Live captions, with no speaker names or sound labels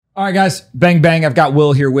All right, guys, bang, bang. I've got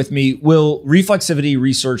Will here with me. Will, Reflexivity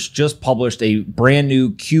Research just published a brand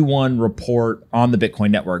new Q1 report on the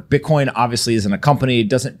Bitcoin network. Bitcoin obviously isn't a company. It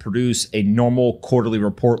doesn't produce a normal quarterly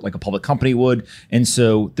report like a public company would. And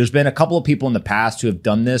so there's been a couple of people in the past who have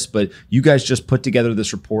done this, but you guys just put together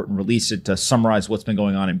this report and released it to summarize what's been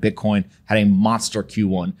going on in Bitcoin, had a monster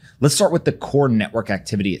Q1. Let's start with the core network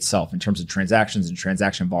activity itself in terms of transactions and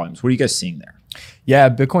transaction volumes. What are you guys seeing there? Yeah,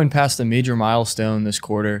 Bitcoin passed a major milestone this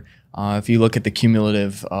quarter. If you look at the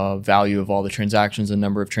cumulative value of all the transactions and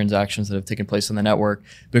number of transactions that have taken place on the network,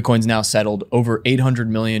 Bitcoin's now settled over 800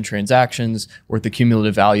 million transactions worth a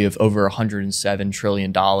cumulative value of over $107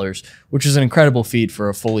 trillion, which is an incredible feat for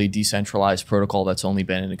a fully decentralized protocol that's only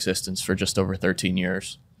been in existence for just over 13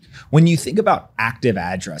 years. When you think about active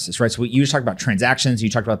addresses, right? So you just talked about transactions, you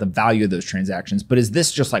talked about the value of those transactions, but is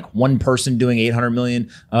this just like one person doing 800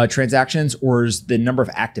 million transactions, or is the number of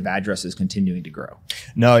active addresses continuing to grow?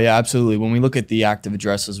 No, yeah, absolutely. When we look at the active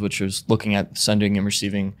addresses, which is looking at sending and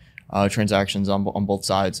receiving transactions on both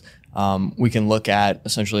sides, we can look at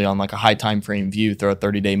essentially on like a high time frame view through a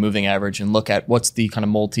 30-day moving average and look at what's the kind of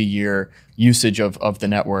multi-year usage of the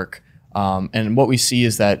network. And what we see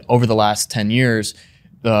is that over the last 10 years,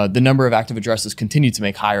 the number of active addresses continue to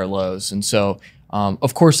make higher lows. And so,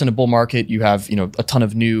 of course, in a bull market, you have a ton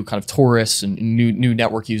of new kind of tourists and new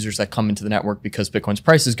network users that come into the network because Bitcoin's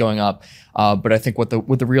price is going up. But I think what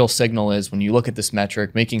the real signal is when you look at this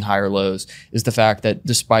metric, making higher lows, is the fact that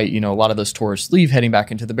despite a lot of those tourists leave heading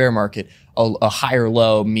back into the bear market, a higher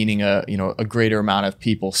low, meaning a greater amount of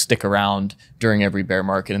people stick around during every bear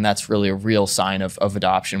market. And that's really a real sign of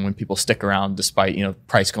adoption when people stick around despite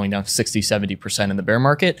price going down 60-70% in the bear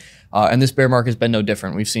market. And this bear market has been no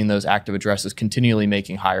different. We've seen those active addresses continually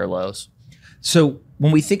making higher lows. So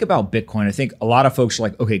when we think about Bitcoin, I think a lot of folks are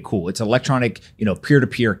like, okay, cool. It's electronic,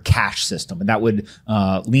 peer-to-peer cash system. And that would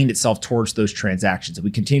lean itself towards those transactions. And we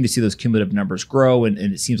continue to see those cumulative numbers grow. And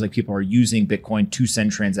it seems like people are using Bitcoin to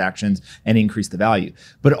send transactions and increase the value.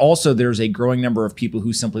 But also there's a growing number of people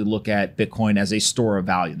who simply look at Bitcoin as a store of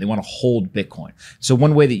value. They want to hold Bitcoin. So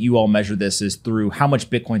one way that you all measure this is through how much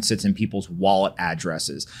Bitcoin sits in people's wallet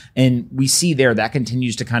addresses. And we see there that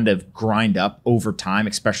continues to kind of grind up over time,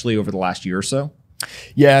 especially over the last year or so.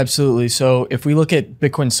 Yeah, absolutely. So if we look at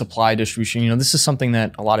Bitcoin supply distribution, this is something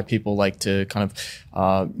that a lot of people like to kind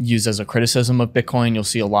of use as a criticism of Bitcoin. You'll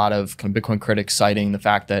see a lot of kind of Bitcoin critics citing the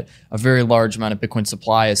fact that a very large amount of Bitcoin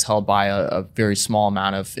supply is held by a very small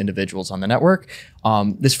amount of individuals on the network.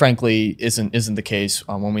 This frankly isn't the case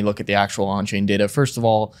when we look at the actual on-chain data. First of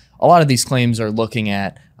all, a lot of these claims are looking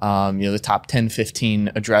at the top 10,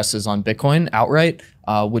 15 addresses on Bitcoin outright,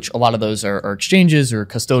 which a lot of those are exchanges or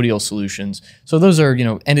custodial solutions. So those are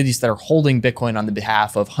entities that are holding Bitcoin on the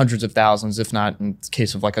behalf of hundreds of thousands, if not in the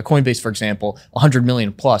case of like a Coinbase, for example, 100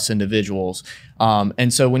 million plus individuals.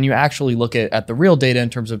 And so when you actually look at the real data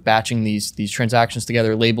in terms of batching these transactions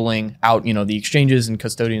together, labeling out the exchanges and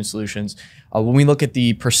custodian solutions, when we look at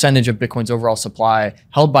the percentage of Bitcoin's overall supply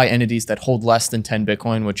held by entities that hold less than 10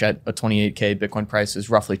 Bitcoin, which at a 28K Bitcoin price is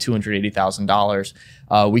roughly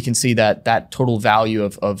 $280,000, we can see that total value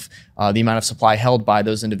of the amount of supply held by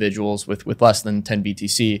those individuals with less than 10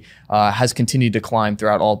 BTC has continued to climb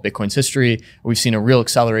throughout all Bitcoin's history. We've seen a real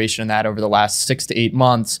acceleration in that over the last 6 to 8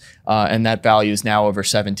 months, and that value is now over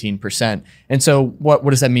 17%. And so what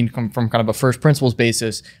does that mean from kind of a first principles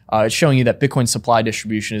basis? It's showing you that Bitcoin supply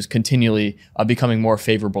distribution is continually becoming more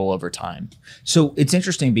favorable over time. So it's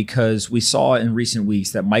interesting because we saw in recent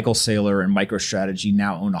weeks that Michael Saylor and MicroStrategy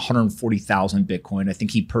now own 140,000 Bitcoin. I think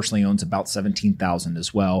he personally owns about 17,000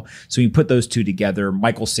 as well. So you put those two together,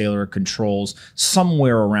 Michael Saylor controls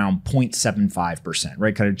somewhere around 0.75%,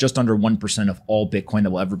 right? Kind of just under 1% of all Bitcoin that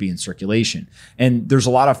will ever be in circulation. And there's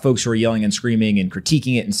a lot of folks who are yelling and screaming and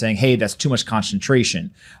critiquing it and saying, hey, that's too much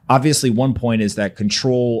concentration. Obviously, one point is that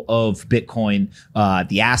control of Bitcoin,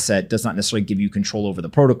 the asset, does not necessarily give you control over the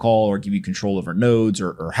protocol or give you control over nodes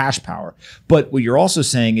or hash power. But what you're also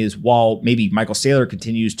saying is while maybe Michael Saylor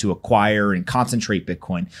continues to acquire and concentrate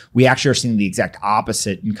Bitcoin, we actually are seeing the exact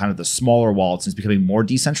opposite in kind of the smaller wallets. It's becoming more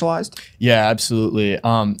decentralized. Yeah, absolutely.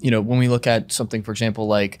 When we look at something, for example,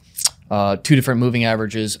 like two different moving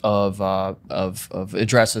averages of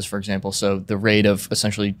addresses, for example. So the rate of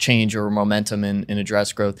essentially change or momentum in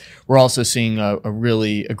address growth. We're also seeing a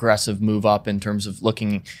really aggressive move up in terms of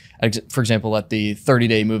looking, for example, at the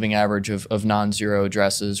 30-day moving average of non-zero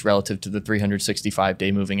addresses relative to the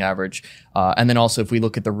 365-day moving average. And then also if we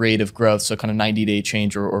look at the rate of growth, so kind of 90-day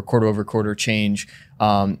change or quarter over quarter change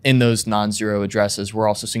in those non-zero addresses, we're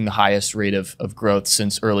also seeing the highest rate of growth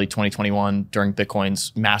since early 2021 during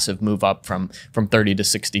Bitcoin's massive move up from 30 to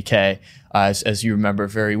 60K. as you remember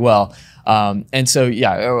very well. And so,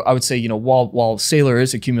 yeah, I would say, while Saylor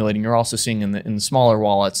is accumulating, you're also seeing in the smaller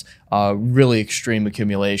wallets really extreme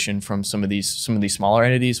accumulation from some of these smaller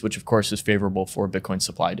entities, which of course is favorable for Bitcoin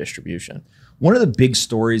supply distribution. One of the big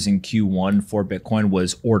stories in Q1 for Bitcoin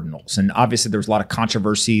was ordinals. And obviously there was a lot of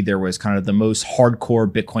controversy. There was kind of the most hardcore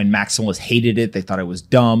Bitcoin maximalists hated it. They thought it was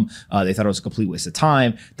dumb. They thought it was a complete waste of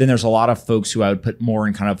time. Then there's a lot of folks who I would put more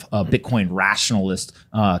in kind of a Bitcoin rationalist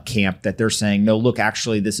camp that they're saying, no, look,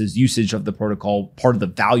 actually, this is usage of the protocol. Part of the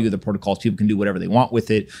value of the protocol is people can do whatever they want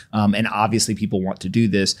with it. And obviously people want to do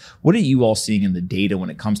this. What are you all seeing in the data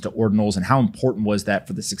when it comes to ordinals, and how important was that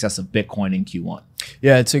for the success of Bitcoin in Q1?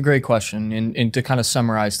 Yeah, it's a great question. And to kind of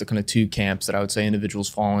summarize the kind of two camps that I would say individuals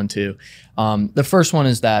fall into. The first one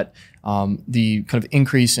is that the kind of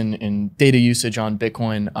increase in data usage on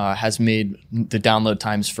Bitcoin has made the download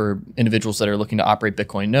times for individuals that are looking to operate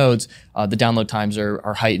Bitcoin nodes, the download times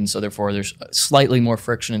are heightened. So therefore, there's slightly more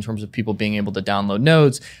friction in terms of people being able to download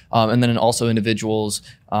nodes. And then also individuals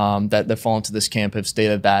that fall into this camp have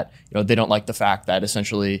stated that they don't like the fact that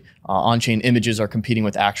essentially on-chain images are competing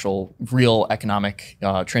with actual real economic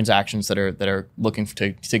transactions that are looking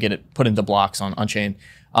to get it put into blocks on-chain.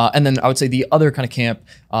 And then I would say the other kind of camp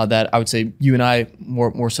that I would say you and I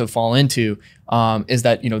more so fall into is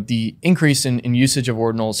that the increase in usage of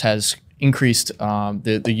ordinals has increased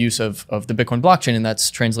the use of the Bitcoin blockchain, and that's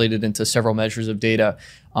translated into several measures of data.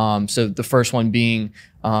 So the first one being,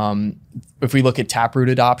 if we look at Taproot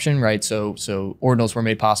adoption, right? So ordinals were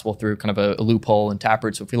made possible through kind of a loophole in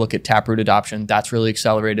Taproot. So if we look at Taproot adoption, that's really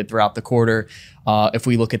accelerated throughout the quarter. If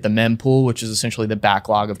we look at the mempool, which is essentially the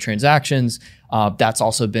backlog of transactions, that's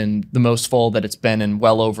also been the most full that it's been in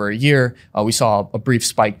well over a year. We saw a brief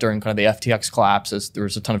spike during kind of the FTX collapse as there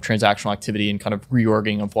was a ton of transactional activity and kind of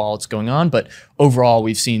reorging of wallets going on. But overall,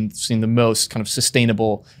 we've seen the most kind of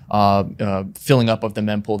sustainable filling up of the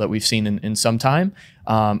mempool that we've seen in some time.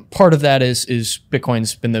 Part of that is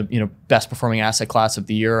Bitcoin's been the best performing asset class of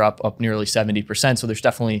the year, up nearly 70%. So there's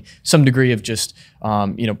definitely some degree of just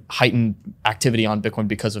heightened activity on Bitcoin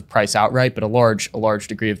because of price outright, but a large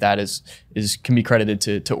degree of that can be credited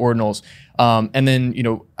to ordinals. And then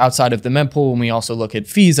outside of the mempool, when we also look at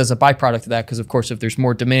fees as a byproduct of that, because of course if there's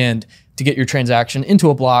more demand to get your transaction into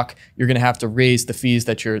a block, you're going to have to raise the fees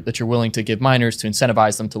that you're willing to give miners to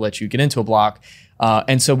incentivize them to let you get into a block.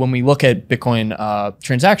 And so when we look at Bitcoin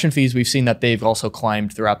transaction fees, we've seen that they've also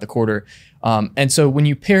climbed throughout the quarter. And so when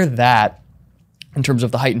you pair that in terms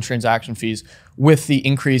of the heightened transaction fees with the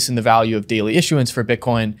increase in the value of daily issuance for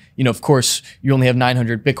Bitcoin, of course, you only have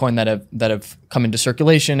 900 Bitcoin that have come into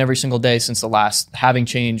circulation every single day since the last halving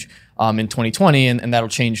change in 2020, and that'll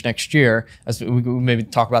change next year, as we maybe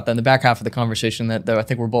talk about that in the back half of the conversation that I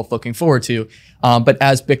think we're both looking forward to. But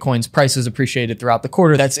as Bitcoin's prices appreciated throughout the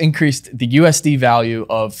quarter, that's increased the USD value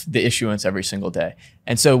of the issuance every single day.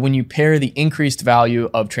 And so when you pair the increased value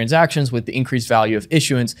of transactions with the increased value of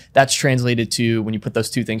issuance, that's translated to, when you put those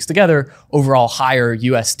two things together, overall higher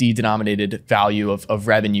USD denominated value of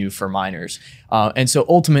revenue for miners. And so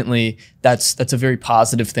ultimately, that's a very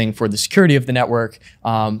positive thing for the security of the network,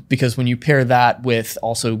 because when you pair that with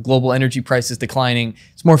also global energy prices declining,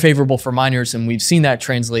 it's more favorable for miners, and we've seen that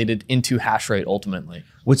translated into hash rate ultimately.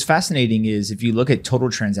 What's fascinating is if you look at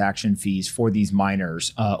total transaction fees for these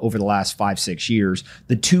miners over the last 5-6 years,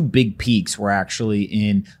 the two big peaks were actually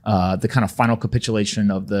in the kind of final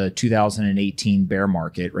capitulation of the 2018 bear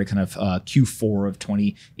market, right? Kind of Q4 of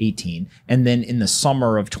 2018. And then in the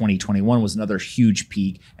summer of 2021 was another huge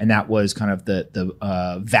peak. And that was kind of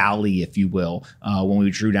the valley, if you will, when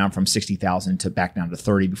we drew down from 60,000 to back down to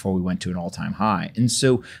 30 before we went to an all-time high. And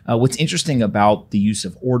so what's interesting about the use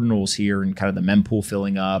of ordinals here and kind of the mempool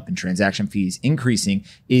filling up and transaction fees increasing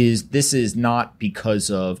is this is not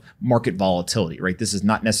because of market volatility, right? This is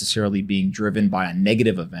not necessarily being driven by a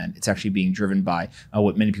negative event. It's actually being driven by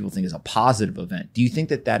what many people think is a positive event. Do you think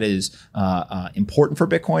that is important for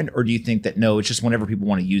Bitcoin, or do you think that no, it's just whenever people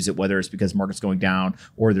want to use it, whether it's because market's going down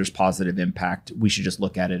or there's positive impact, we should just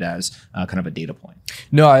look at it as kind of a data point?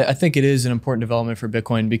 No, I think it is an important development for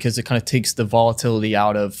Bitcoin because it kind of takes the volatility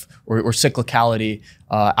out of, or cyclicality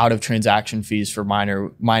out of transaction fees for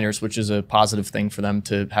miners, which is a positive thing for them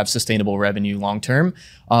to have sustainable revenue long term.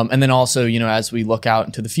 And then also, as we look out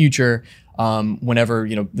into the future, whenever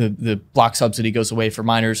the block subsidy goes away for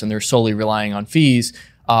miners and they're solely relying on fees,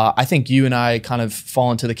 I think you and I kind of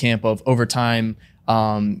fall into the camp of over time,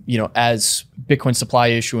 as Bitcoin supply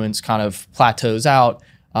issuance kind of plateaus out,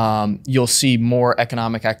 you'll see more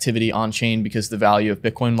economic activity on chain because the value of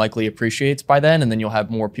Bitcoin likely appreciates by then, and then you'll have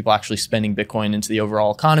more people actually spending Bitcoin into the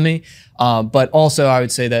overall economy. But also, I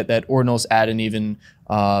would say that ordinals add an even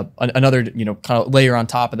another kind of layer on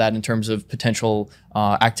top of that in terms of potential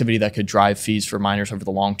activity that could drive fees for miners over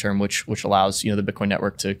the long term, which allows the Bitcoin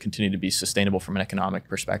network to continue to be sustainable from an economic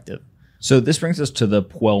perspective. So this brings us to the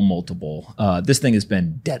Puel multiple. This thing has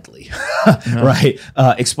been deadly, right?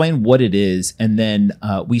 Explain what it is. And then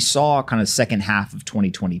we saw kind of second half of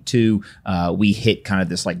 2022, we hit kind of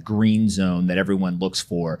this like green zone that everyone looks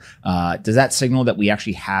for. Does that signal that we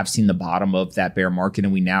actually have seen the bottom of that bear market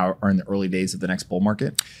and we now are in the early days of the next bull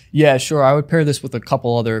market? Yeah, sure. I would pair this with a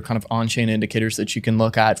couple other kind of on-chain indicators that you can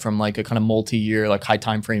look at from like a kind of multi-year, like high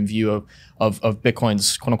time frame view of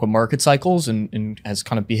Bitcoin's quote unquote market cycles and has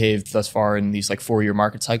kind of behaved thus far in these like 4-year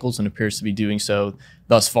market cycles and appears to be doing so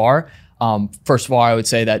thus far. First of all, I would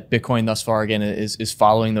say that Bitcoin thus far, again, is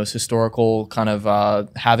following those historical kind of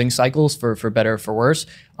halving cycles for better or for worse.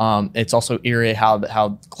 It's also eerie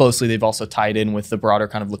how closely they've also tied in with the broader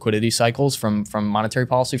kind of liquidity cycles from monetary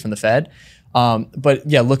policy from the Fed. But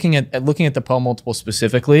yeah, looking at the Puel multiple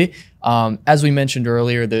specifically, as we mentioned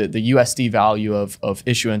earlier, the USD value of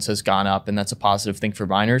issuance has gone up, and that's a positive thing for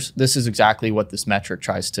miners. This is exactly what this metric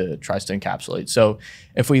tries to encapsulate. So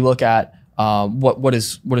if we look at what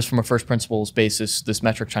is from a first principles basis this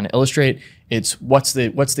metric trying to illustrate, it's what's the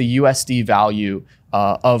USD value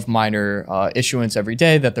of miner issuance every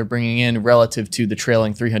day that they're bringing in relative to the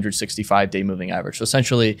trailing 365-day moving average. So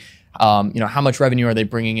essentially, how much revenue are they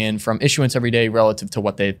bringing in from issuance every day relative to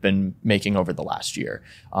what they've been making over the last year?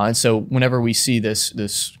 And so whenever we see this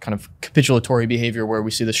kind of capitulatory behavior where we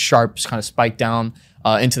see this sharp kind of spike down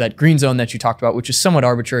into that green zone that you talked about, which is somewhat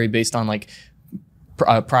arbitrary based on like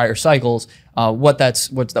prior cycles, what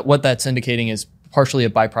that's indicating is partially a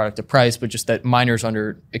byproduct of price, but just that miners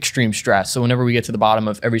under extreme stress. So whenever we get to the bottom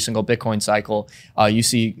of every single Bitcoin cycle, you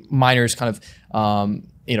see miners kind of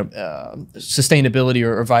sustainability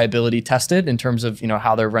or viability tested in terms of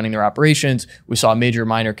how they're running their operations. We saw a major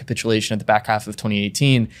miner capitulation at the back half of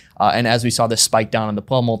 2018, and as we saw this spike down on the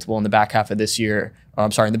Puel multiple in the back half of this year,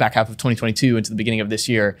 in the back half of 2022 into the beginning of this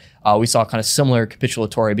year, we saw kind of similar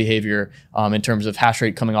capitulatory behavior in terms of hash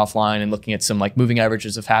rate coming offline and looking at some like moving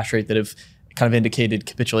averages of hash rate that have kind of indicated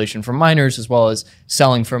capitulation from miners as well as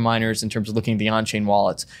selling from miners in terms of looking at the on-chain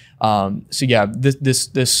wallets. So yeah,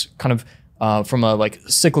 this kind of from a like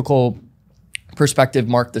cyclical perspective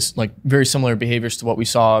marked this like very similar behaviors to what we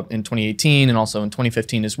saw in 2018 and also in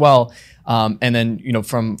 2015 as well. And then,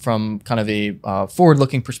 from kind of a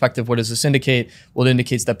forward-looking perspective, what does this indicate? Well, it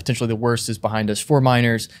indicates that potentially the worst is behind us for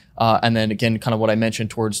miners. And then again, kind of what I mentioned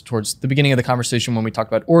towards the beginning of the conversation when we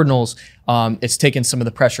talked about ordinals, it's taken some of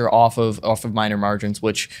the pressure off of miner margins,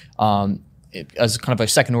 which as kind of a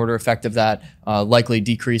second order effect of that, likely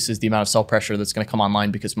decreases the amount of sell pressure that's going to come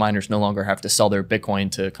online because miners no longer have to sell their Bitcoin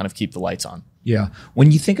to kind of keep the lights on. Yeah.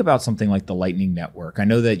 When you think about something like the Lightning Network, I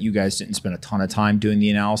know that you guys didn't spend a ton of time doing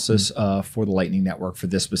the analysis for the Lightning Network for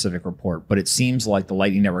this specific report, but it seems like the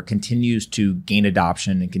Lightning Network continues to gain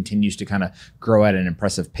adoption and continues to kind of grow at an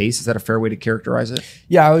impressive pace. Is that a fair way to characterize it?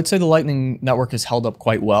 Yeah, I would say the Lightning Network has held up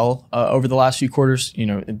quite well over the last few quarters,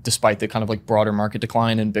 despite the kind of like broader market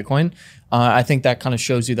decline in Bitcoin. I think that kind of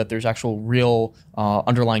shows you that there's actual real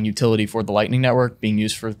underlying utility for the Lightning Network being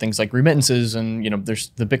used for things like remittances. And, there's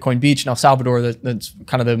the Bitcoin Beach in El Salvador that's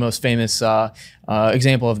kind of the most famous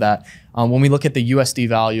example of that. When we look at the USD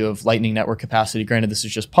value of Lightning Network capacity, granted this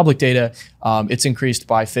is just public data, it's increased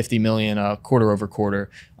by 50 million quarter over quarter.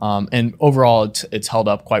 And overall, it's held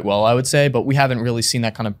up quite well, I would say, but we haven't really seen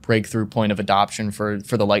that kind of breakthrough point of adoption for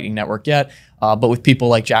the Lightning Network yet. But with people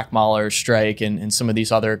like Jack Mallers, Strike, and some of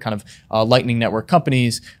these other kind of Lightning Network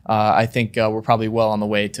companies, I think we're probably well on the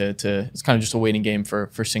way to it's kind of just a waiting game for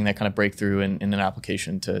seeing that kind of breakthrough in an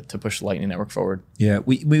application to push the Lightning Network forward. Yeah,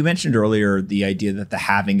 we mentioned earlier the idea that the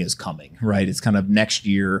halving is coming, right? It's kind of next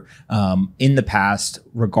year. In the past,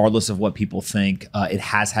 regardless of what people think, it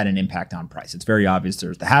has had an impact on price. It's very obvious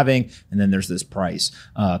there's the halving, and then there's this price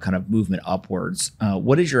kind of movement upwards.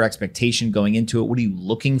 What is your expectation going into it? What are you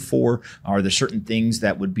looking for? Are there certain things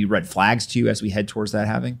that would be red flags to you as we head towards that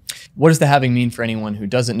halving? What does the halving mean for anyone who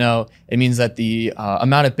doesn't know? It means that the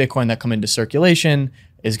amount of Bitcoin that come into circulation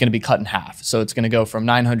is going to be cut in half. So it's going to go from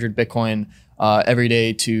 900 Bitcoin every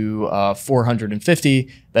day to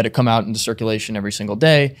 450 that it come out into circulation every single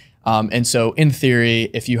day. And so in theory,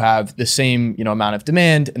 if you have the same amount of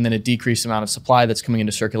demand and then a decreased amount of supply that's coming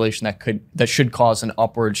into circulation, that should cause an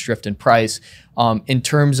upward drift in price. In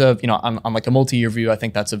terms of, on like a multi-year view, I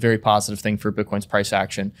think that's a very positive thing for Bitcoin's price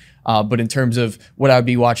action. But in terms of what I would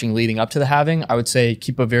be watching leading up to the halving, I would say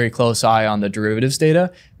keep a very close eye on the derivatives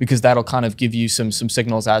data, because that'll kind of give you some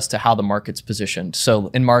signals as to how the market's positioned. So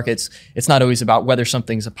in markets, it's not always about whether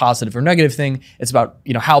something's a positive or negative thing. It's about,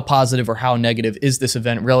 how positive or how negative is this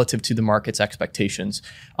event relative to the market's expectations.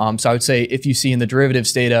 So I would say if you see in the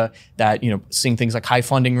derivatives data that, seeing things like high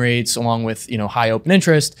funding rates along with, high open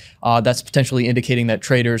interest, that's potentially indicating that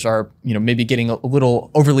traders are, maybe getting a little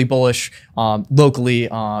overly bullish locally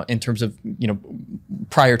in terms of,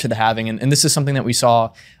 prior to the halving. And this is something that we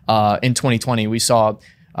saw in 2020. We saw,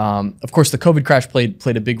 of course, the COVID crash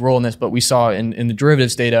played a big role in this, but we saw in the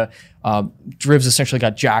derivatives data, derivatives essentially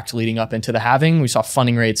got jacked leading up into the halving. We saw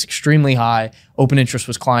funding rates extremely high. Open interest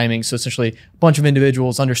was climbing. So essentially a bunch of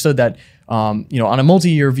individuals understood that, on a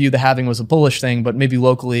multi-year view, the halving was a bullish thing, but maybe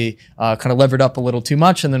locally kind of levered up a little too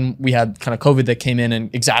much. And then we had kind of COVID that came in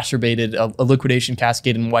and exacerbated a liquidation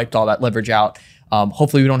cascade and wiped all that leverage out.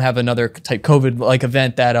 Hopefully we don't have another type COVID-like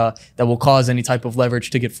event that will cause any type of leverage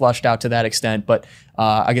to get flushed out to that extent. But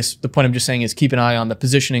I guess the point I'm just saying is keep an eye on the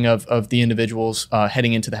positioning of the individuals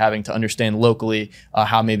heading into the halving to understand locally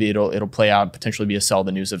how maybe it'll play out and potentially be a sell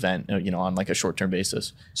the news event, on like a short-term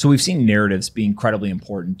basis. So we've seen narratives be incredibly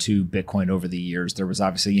important to Bitcoin over the years. There was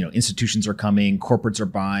obviously, institutions are coming, corporates are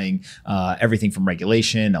buying, everything from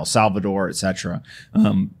regulation, El Salvador, et cetera.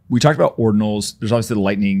 We talked about ordinals. There's obviously the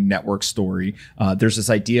Lightning Network story. There's this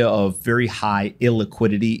idea of very high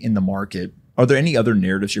illiquidity in the market. Are there any other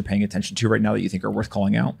narratives you're paying attention to right now that you think are worth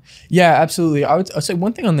calling out? Yeah, absolutely. I'd say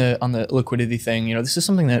one thing on the liquidity thing, this is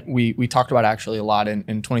something that we talked about actually a lot in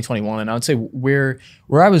 2021. And I would say where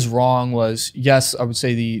I was wrong was, yes, I would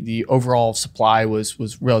say the overall supply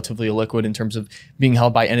was relatively illiquid in terms of being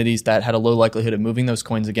held by entities that had a low likelihood of moving those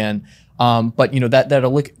coins again. But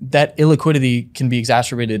that illiquidity can be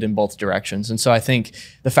exacerbated in both directions. And so I think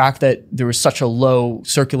the fact that there was such a low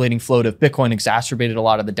circulating float of Bitcoin exacerbated a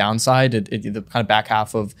lot of the downside at the kind of back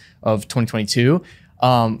half of 2022.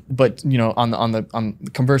 But on the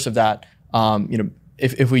converse of that,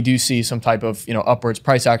 if we do see some type of upwards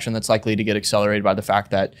price action, that's likely to get accelerated by the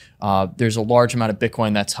fact that there's a large amount of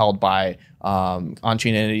Bitcoin that's held by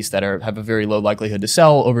on-chain entities that have a very low likelihood to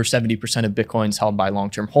sell. Over 70% of Bitcoin's held by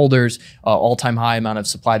long-term holders, all-time high amount of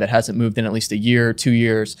supply that hasn't moved in at least a year, 2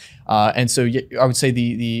 years. And so I would say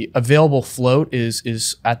the available float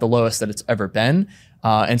is at the lowest that it's ever been.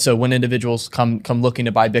 And so when individuals come looking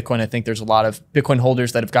to buy Bitcoin, I think there's a lot of Bitcoin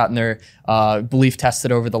holders that have gotten their belief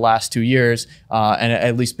tested over the last 2 years, and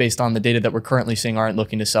at least based on the data that we're currently seeing, aren't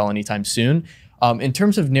looking to sell anytime soon. In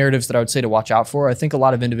terms of narratives that I would say to watch out for, I think a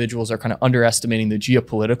lot of individuals are kind of underestimating the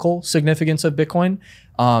geopolitical significance of Bitcoin.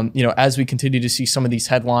 As we continue to see some of these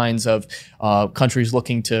headlines of countries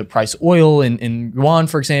looking to price oil in yuan,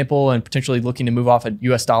 for example, and potentially looking to move off a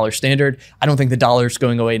US dollar standard, I don't think the dollar is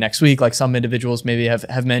going away next week, like some individuals maybe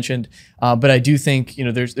have mentioned. But I do think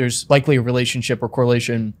there's likely a relationship or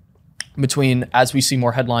correlation between, as we see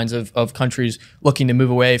more headlines of countries looking to move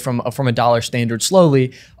away from a dollar standard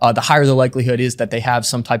slowly, the higher the likelihood is that they have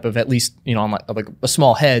some type of, at least like a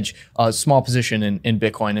small hedge, a small position in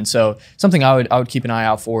Bitcoin. And so something I would keep an eye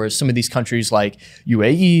out for is some of these countries like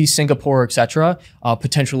UAE, Singapore, et cetera,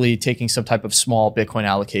 potentially taking some type of small Bitcoin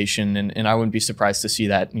allocation. And I wouldn't be surprised to see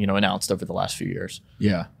that announced over the last few years.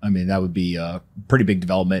 Yeah, I mean, that would be a pretty big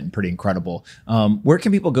development and pretty incredible. Where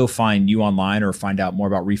can people go find you online or find out more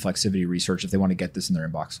about reflexivity research if they want to get this in their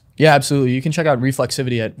inbox? Yeah, absolutely. You can check out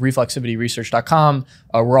reflexivity at reflexivityresearch.com.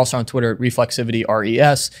 We're also on Twitter at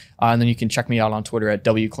reflexivityres. And then you can check me out on Twitter at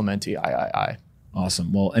wclemente_III.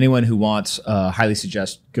 Awesome. Well, anyone who wants, highly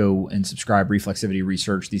suggest go and subscribe Reflexivity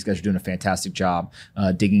Research. These guys are doing a fantastic job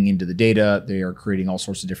digging into the data. They are creating all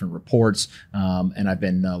sorts of different reports, and I've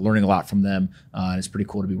been learning a lot from them. And it's pretty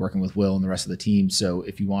cool to be working with Will and the rest of the team. So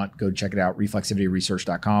if you want, go check it out,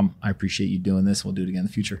 reflexivityresearch.com. I appreciate you doing this. We'll do it again in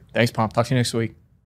the future. Thanks, Pomp. Talk to you next week.